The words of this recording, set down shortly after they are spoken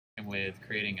with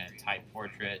creating a type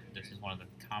portrait. This is one of the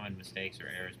common mistakes or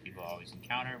errors people always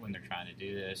encounter when they're trying to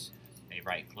do this. They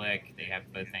right click, they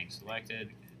have both things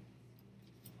selected,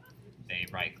 they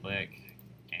right click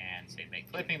and say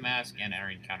make clipping mask and are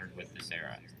encountered with this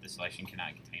error. The selection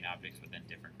cannot contain objects within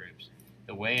different groups.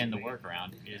 The way and the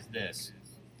workaround is this.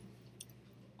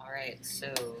 Alright,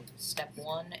 so step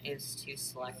 1 is to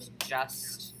select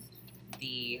just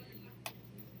the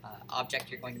object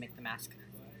you're going to make the mask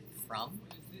from.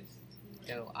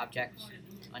 Go Object,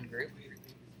 Ungroup.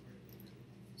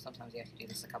 Sometimes you have to do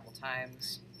this a couple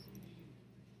times.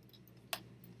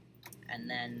 And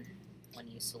then when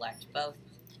you select both,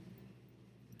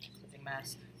 clipping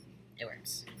mask, it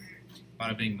works.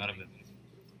 Bada bing, bada boom.